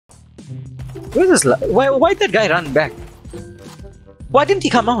Where's this? Why did that guy run back? Why didn't he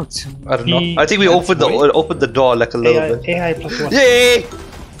come out? I don't know. I think we opened the door like a little bit. AI +1. Yay!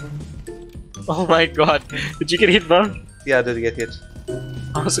 Oh my god. Did you get hit, bro? Yeah, I did get hit.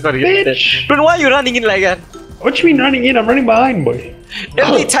 I also got hit there. But why are you running in like that? What you mean running in? I'm running behind, boy.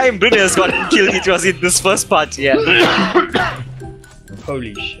 Every time Brynne has gotten killed, it was in this first part, yeah.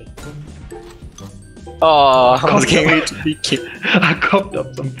 Holy shit. Oh, I was getting ready to be killed. I coughed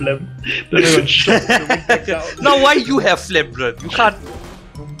up some phlegm. Then I got shot. Now why you have phlegm, bro? You can't.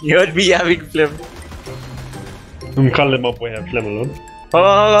 You heard me having phlegm. I'm calling him up, boy. I have phlegm alone. Hold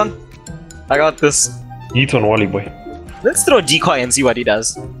on. I got this. Yeet on Wally, boy. Let's throw a decoy and see what he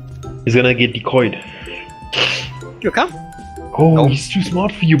does. He's gonna get decoyed. You come? Oh, No. he's too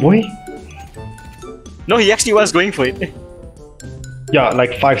smart for you, boy. No, he actually was going for it. Yeah,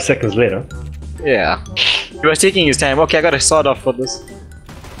 like 5 seconds later. Yeah. He was taking his time. Okay, I got a sword off for this.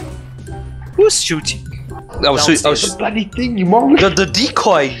 Who's shooting? I was The bloody thing, you mom. the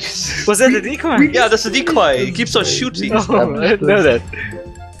decoy. Was that the decoy? Yeah, that's the decoy. It keeps on shooting. Oh, I didn't know that.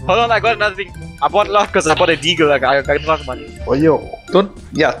 Hold on, I got another thing. I bought a lot because I bought a deagle. I got a lot of money. Oh, yo. Don't.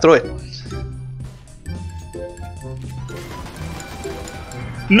 Yeah, throw it.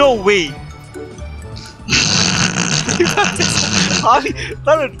 No way!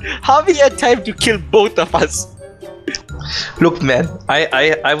 Harvey had time to kill both of us. Look, man,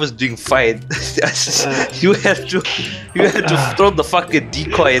 I was doing fine. you had to throw the fucking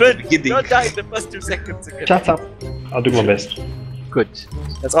decoy at the beginning. Don't die in the first 2 seconds again. Shut up. I'll do my best. Good.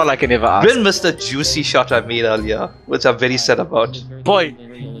 That's all I can ever ask. Brynne missed a juicy shot I made earlier, which I'm very sad about. Boy,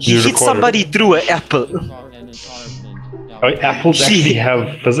 he hit somebody through an apple. Oh, apples actually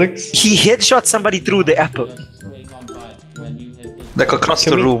have physics? He headshot somebody through the apple. Like across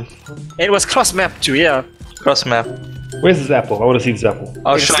the room. And it was cross map too, yeah. Cross map. Where's this apple? I want to see this apple.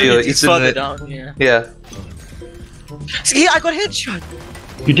 I'll show you. It's in further the... down, yeah. Yeah. See, I got headshot.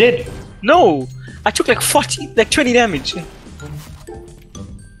 You did? No, I took like 20 damage.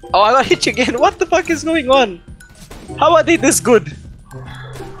 Oh, I got hit again. What the fuck is going on? How are they this good?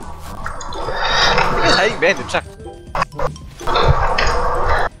 Hey man, the truck.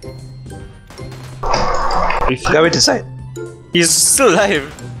 Yeah, wait inside. He's still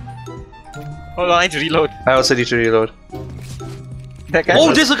alive. Hold on, I need to reload. I also need to reload. That guy.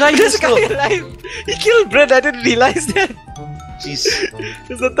 Oh, there's a guy here There's a guy still. alive. He killed Brynne. I didn't realize that. Jeez. This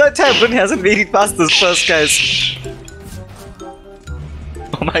is the third time Brynne hasn't made it past this first, guys.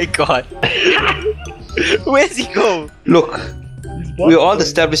 Oh my god. Where's he go? Look, we all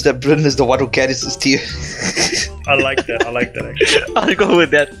established that Brynne is the one who carries this team. I like that. I like that actually. I'll go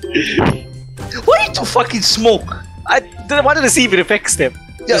with that. Why need to fucking smoke? I wanted to see if it affects them.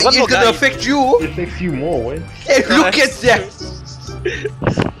 Yeah, There's one it's more gonna guy. affect you. It affects you more, way. Hey, look at that.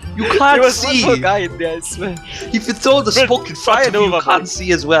 You There can't was one more see. guy in there, I swear. If you throw the Brynne, smoke in front fire of you, over, you can't man.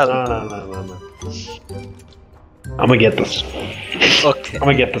 see as well. No. I'm gonna get this. Okay. I'm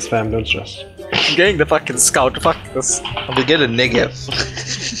gonna get this, fam. Don't stress. I'm getting the fucking scout. Fuck this. I'm gonna get a negative.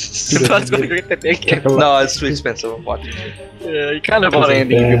 Everyone's gonna get the naked. No, it's too expensive. I'm watching. Yeah, you can't afford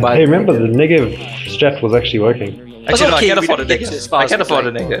anything if you buy. Hey, remember the negative strat was actually working. Actually, no, I okay, can't we afford a didn't get to negative. as far I as can't we'd afford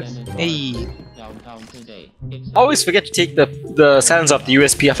a like. negative. Hey. Always forget to take the sounds of the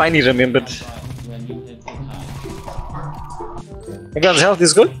USP. I finally remembered. Everyone's health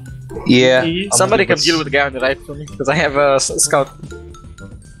is good? Yeah. Somebody come deal with the guy on the right for me, because I have a scout.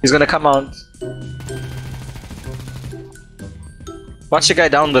 He's gonna come out. Watch the guy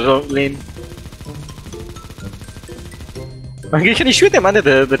down the lane. Okay, can you shoot them under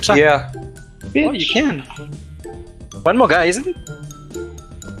the truck? Yeah. Oh, you can. One more guy, isn't it?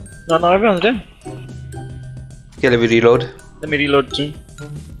 No, everyone's dead. Okay, let me reload. Let me reload too.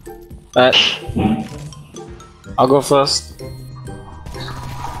 I'll go first.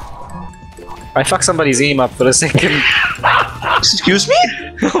 I fucked somebody's aim up for a second. Excuse me?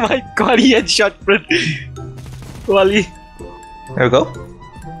 Oh my god, he had shot Brynne. Wally. There we go.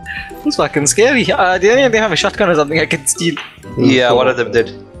 It was fucking scary. Did any of them have a shotgun or something I can steal? Yeah, one of them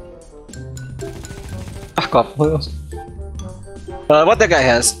did. Fuck off. What that guy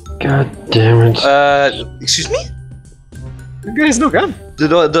has? God damn it. Excuse me? The guy has no gun. The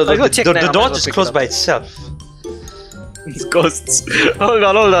door, I go check now, the I door might as just well closed pick it by itself. It's ghosts. Hold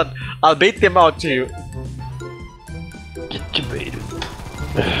on. I'll bait them out to you. Get you baited.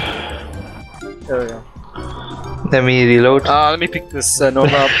 There we go. Let me reload. Let me pick this Nova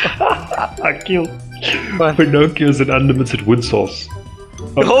up. I killed. What? Pinocchio's an unlimited wood source.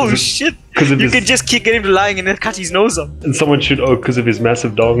 Oh shit! Because of You his, can just keep getting him lying and then cut his nose off. and someone should because of his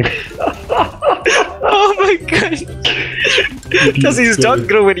massive dong. Oh my god! Does his dog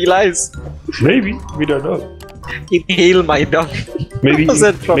grow when he lies? Maybe, we don't know. Inhale my dog. Maybe, What's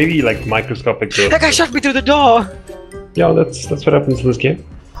that from? maybe like microscopic growth. That guy shot me through the door. Yeah, that's what happens in this game.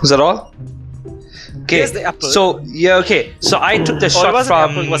 Is that all? Okay. Here's the apple. So yeah, okay. So I took the Oh, it shot wasn't from an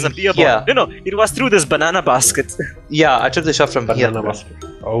apple, it was a beer bottle. yeah, No, it was through this banana basket. yeah. I took the shot from here. Banana basket.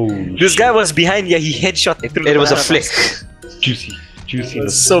 Oh, This guy was behind, yeah, he headshot me through the It was a banana flick. basket. juicy, It juiciness.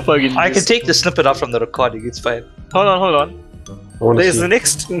 was so fucking I can juicy. take the snippet out from the recording. It's fine. Hold on. I wanna There's see. the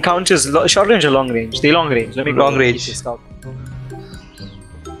next encounter is short range or long range? They long range. Let me go Long to range. the scout.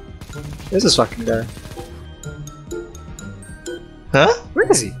 Where's this fucking guy? Huh? Where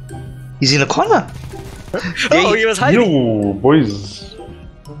is he? He's in a corner. Oh, he was hiding. Yo, boys.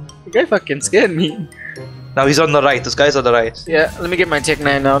 The guy fucking scared me. Now he's on the right. This guy's on the right. Yeah, let me get my Tech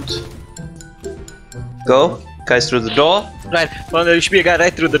 9 out. Go. Guys through the door. Right, well, there should be a guy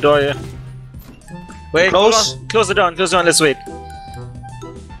right through the door, yeah. Wait, Close. hold on. Close the door, let's wait.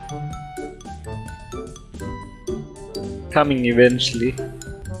 Coming eventually.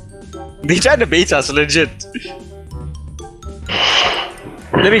 They tried to bait us, legit.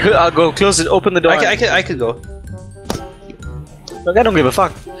 Let me I'll go close it, open the door. I can go. Look, I don't give a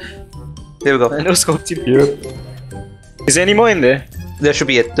fuck. There we I go. know scope team. Yep. Is there any more in there? There should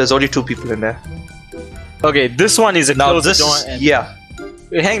be it. There's only 2 people in there. Okay, this one is a Now close this, the door and yeah,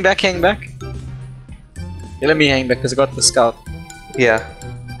 Wait, hang back. Yeah, let me hang back because I got the scout. yeah.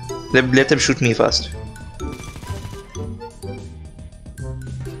 Let them shoot me first.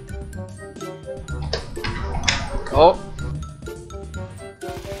 Oh.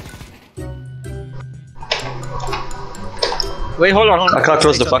 Wait, hold on. I can't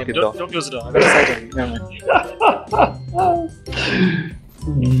close the Sight on fucking him. door. Don't close the door. I got a sight on him. Never mind.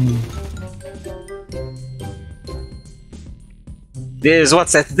 There's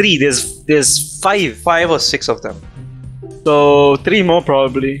what's that? 3. There's 5. 5 or 6 of them. So 3 more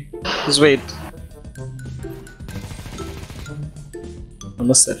probably. Just wait. I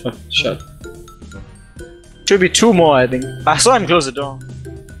must have fucking shot. Should be 2 more, I think. I saw him close the door.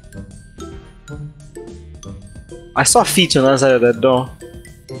 I saw feet on the other side of that door.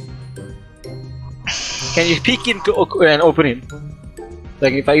 Can you peek in and open him?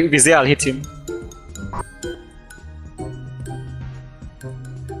 Like if he's there, I'll hit him.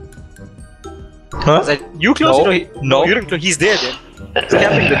 Huh? Is that you close No. it or he, No. you didn't close. He's there then. He's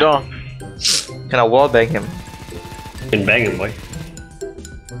capping the door. Can I wallbang him? Can bang him, boy.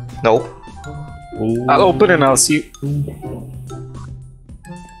 No. Ooh. I'll open and I'll see.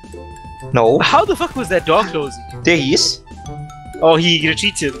 No. How the fuck was that door closing? There he is. Oh, he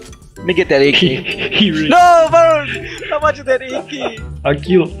retreated. Let me get that AK. he re- No, Varun! How much is that AK?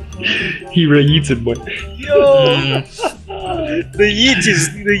 Akil. He reheats it, boy. Yo! The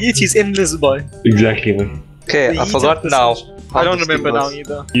yeet is endless, boy. Exactly, boy. Okay, The I yeet forgot of the now. switch. how I don't this remember thing now was.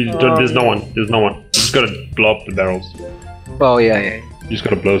 either. You don't, there's no one. There's no one. You just gotta blow up the barrels. Oh yeah. You just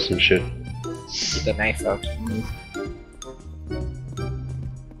gotta blow some shit. Get the knife out.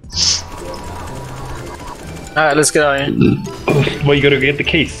 Alright, let's get out here. Well, you gotta get the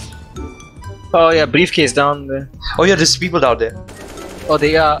case. Oh yeah, briefcase down there. Oh yeah, there's people down there. Oh,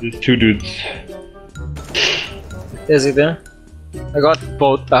 they are. There's 2 dudes. Is it there? I got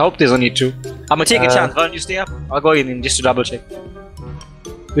both. I hope there's only 2. I'm gonna take a chance. Why don't you stay up? I'll go in just to double check.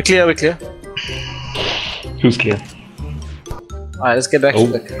 We're clear. Who's clear? Alright, let's get back Oh.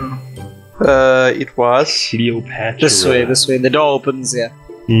 to the. It was. Cleopatra. This way. The door opens. Yeah.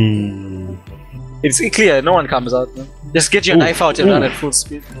 Hmm. It's clear. No one comes out. Man. Just get your Ooh, knife out and ooh. run at full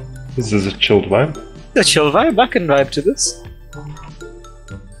speed. This is a chilled vibe. The chill vibe. I can vibe to this.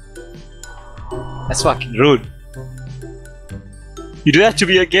 That's fucking rude. You do that to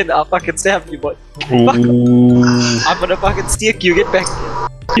me again, I'll fucking stab you, boy. Ooh. I'm gonna fucking stick you. Get back.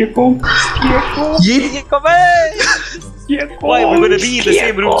 Steerko. Yeah, come on. Steerko. Why? We're gonna be in the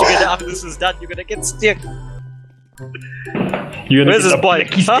same room together after this is done. You're gonna get stick. Where's this boy?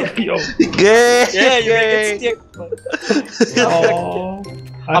 Huh? Yeah, you're gonna get stick. Oh,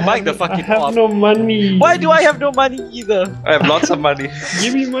 I'm buying the fucking I have pop. no money. Why do I have no money either? I have lots of money.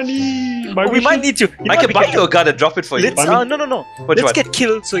 Give me money. We might need to. I can buy you a gun and drop it for you. Let's no. Which Let's one? get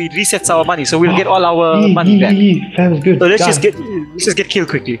killed so it resets our money, so we'll get all our money back. Fam's good. So let's God. just get killed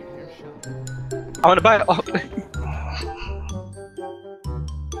quickly. I wanna buy. Oh,